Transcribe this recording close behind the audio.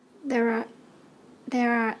There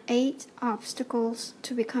are 8 obstacles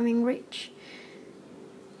to becoming rich.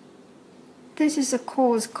 This is a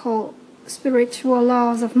course called Spiritual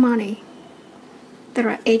Laws of Money. There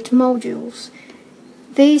are 8 modules.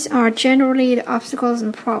 These are generally the obstacles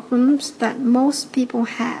and problems that most people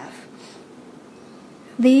have.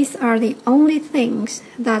 These are the only things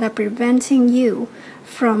that are preventing you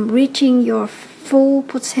from reaching your full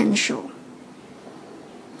potential.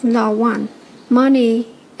 Law 1. Money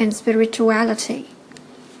and spirituality.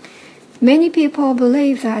 Many people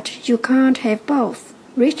believe that you can't have both.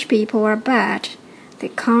 Rich people are bad. They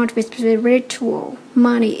can't be spiritual.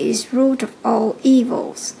 Money is root of all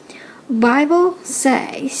evils. Bible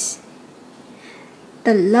says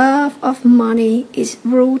the love of money is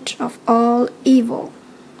root of all evil.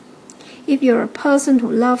 If you're a person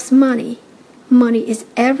who loves money, money is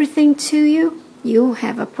everything to you, you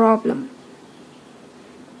have a problem.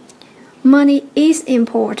 Money is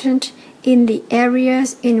important in the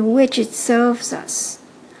areas in which it serves us,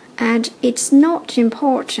 and it's not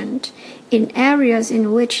important in areas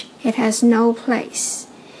in which it has no place.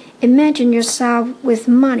 Imagine yourself with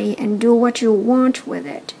money and do what you want with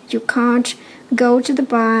it. You can't go to the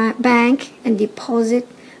bank and deposit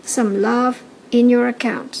some love in your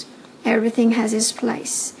account. Everything has its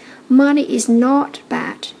place. Money is not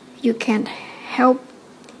bad. You can help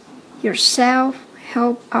yourself,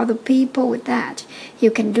 help other people with that.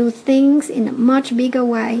 You can do things in a much bigger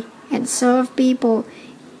way and serve people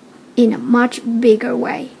in a much bigger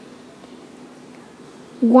way.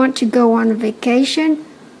 Want to go on vacation?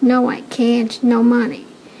 No, I can't. No money.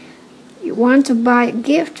 You want to buy a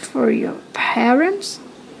gift for your parents?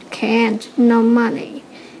 Can't. No money.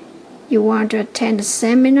 You want to attend a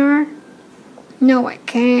seminar? No, I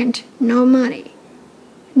can't. No money.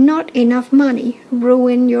 Not enough money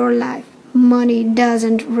ruin your life. Money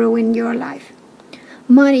doesn't ruin your life.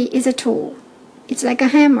 Money is a tool. It's like a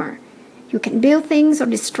hammer. You can build things or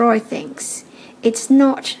destroy things. It's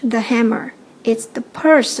not the hammer. It's the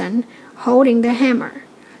person holding the hammer.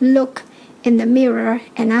 Look in the mirror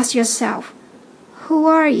and ask yourself, who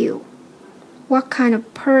are you? What kind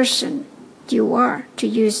of person you are to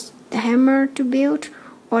use the hammer to build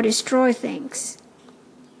or destroy things?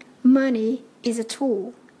 Money is a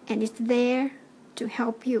tool, and it's there to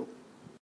help you.